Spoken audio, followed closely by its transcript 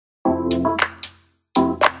Good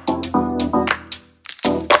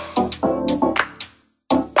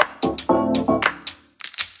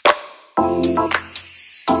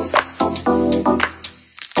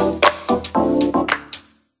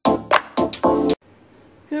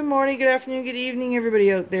morning, good afternoon, good evening,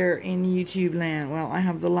 everybody out there in YouTube land. Well, I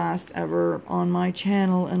have the last ever on my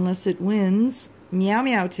channel, unless it wins, Meow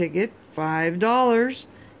Meow ticket, $5.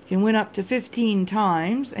 You can win up to 15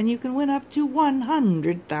 times, and you can win up to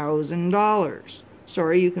 $100,000.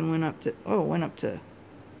 Sorry, you can win up to,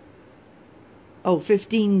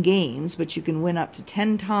 15 games, but you can win up to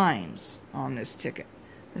 10 times on this ticket.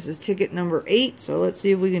 This is ticket number 8, so let's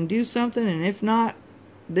see if we can do something, and if not,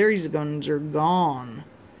 these guns are gone.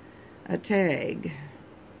 A tag,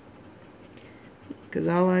 because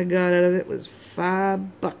all I got out of it was $5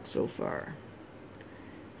 so far.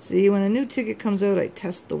 See, when a new ticket comes out, I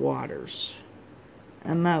test the waters.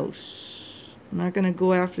 A mouse. I'm not going to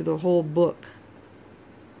go after the whole book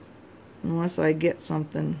unless I get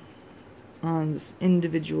something on the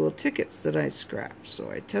individual tickets that I scratch. So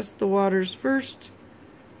I test the waters first.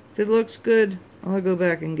 If it looks good, I'll go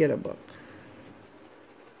back and get a book.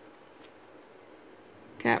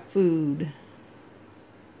 Cat food.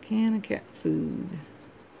 Can of cat food.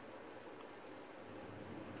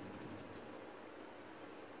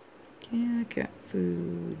 Can of cat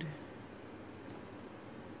food.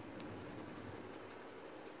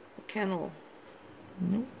 A kennel.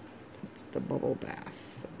 Nope. It's the bubble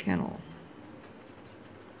bath. A kennel.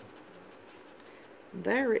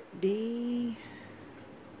 There it be.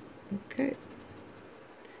 Okay.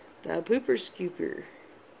 The pooper scooper.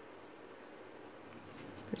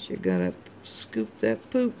 But you gotta scoop that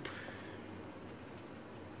poop.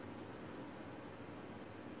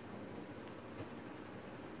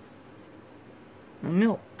 A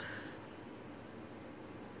milk.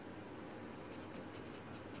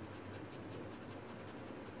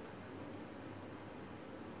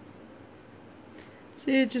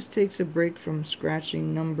 See, it just takes a break from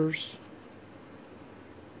scratching numbers.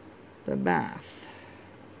 The bath.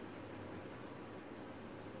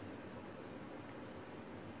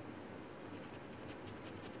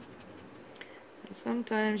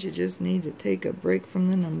 Sometimes you just need to take a break from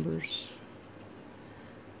the numbers.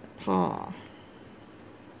 Paw.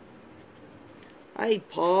 Hey,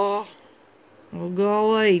 Paw. Oh,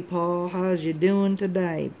 golly, Paw. How's you doing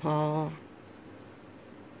today, Paw?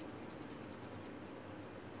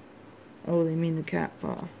 Oh, they mean the cat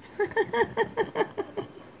paw.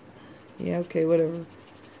 Yeah, okay, whatever.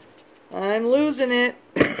 I'm losing it.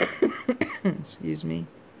 Excuse me.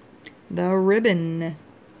 The ribbon.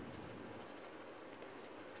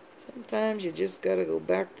 Sometimes you just gotta go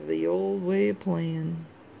back to the old way of playing.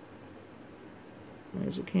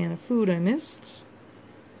 There's a can of food I missed.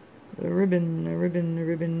 The ribbon, a ribbon, a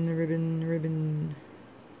ribbon, a ribbon, a ribbon.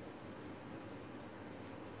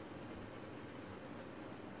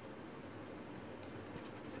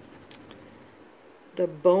 The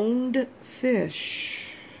boned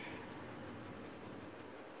fish.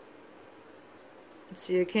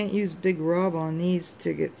 See, I can't use Big Rob on these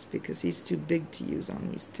tickets because he's too big to use on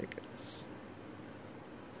these tickets.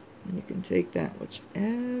 And you can take that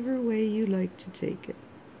whichever way you like to take it.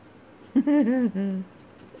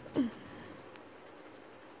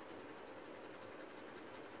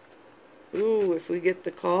 Ooh, if we get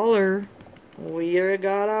the collar, we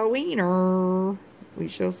got a wiener. We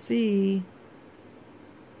shall see.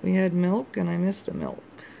 We had milk and I missed a milk.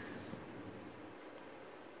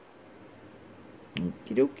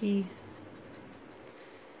 Okie dokie.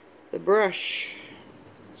 The brush.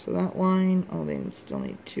 So that line, oh, they still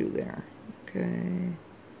need 2 there. Okay.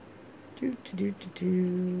 Do.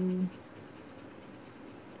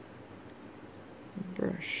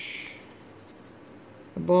 Brush.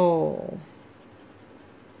 The ball.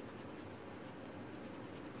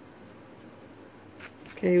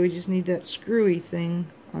 Okay, we just need that screwy thing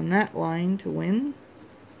on that line to win.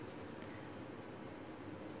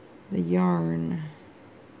 The yarn.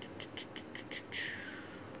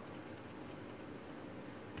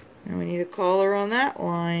 And we need a collar on that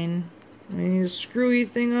line. We need a screwy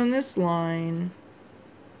thing on this line.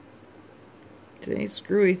 It's a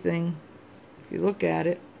screwy thing. If you look at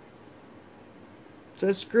it. It's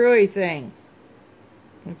a screwy thing.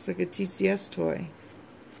 Looks like a TCS toy.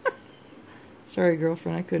 Sorry,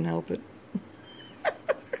 girlfriend, I couldn't help it.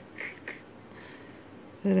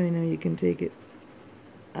 But I know you can take it.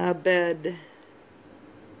 A bed.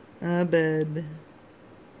 A bed.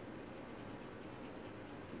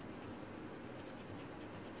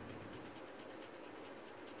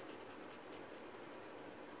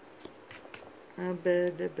 A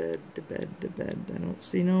bed, a bed, a bed, a bed. I don't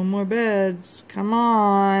see no more beds. Come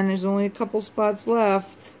on. There's only a couple spots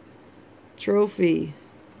left. Trophy.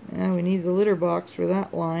 Yeah, we need the litter box for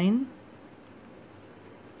that line.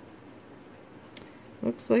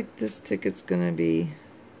 Looks like this ticket's gonna be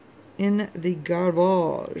in the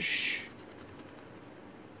garbage.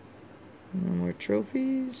 No more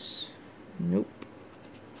trophies. Nope.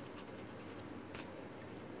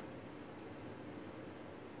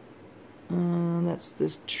 That's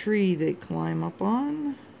this tree they climb up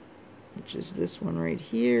on, which is this one right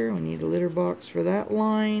here. We need a litter box for that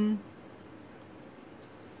line.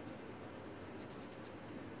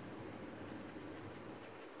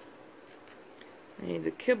 I need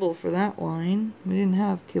the kibble for that line. We didn't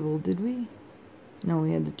have kibble, did we? No,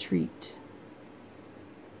 we had the treat.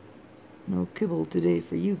 No kibble today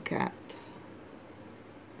for you, cat.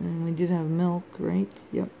 And we did have milk, right?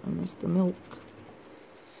 Yep, I missed the milk.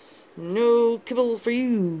 No kibble for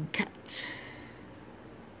you, cat.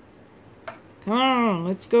 Come on,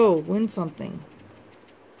 let's go. Win something.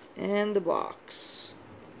 And the box.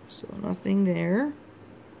 So nothing there.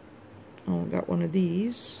 Oh, we got one of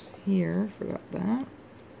these here. Forgot that.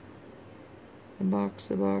 A box.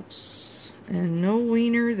 And no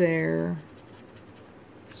wiener there.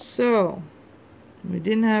 So, we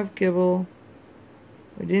didn't have kibble.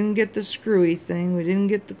 We didn't get the screwy thing. We didn't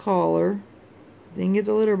get the collar. Didn't get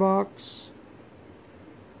the litter box.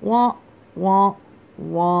 Wah, wah,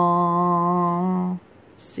 wah.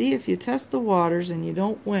 See, if you test the waters and you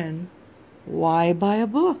don't win, why buy a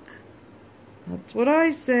book? That's what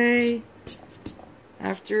I say.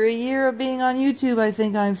 After a year of being on YouTube, I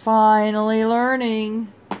think I'm finally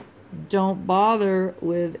learning. Don't bother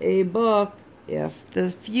with a book if the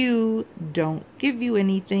few don't give you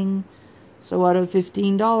anything. So out of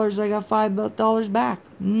 $15, I got $5 back.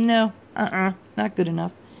 No, not good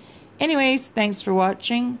enough. Anyways, thanks for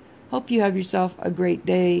watching. Hope you have yourself a great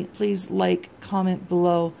day. Please like, comment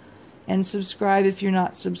below, and subscribe if you're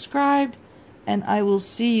not subscribed. And I will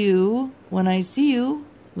see you when I see you.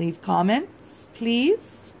 Leave comments,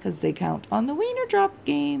 please, because they count on the wiener drop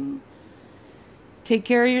game. Take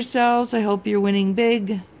care of yourselves. I hope you're winning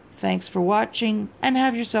big. Thanks for watching, and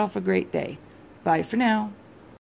have yourself a great day. Bye for now.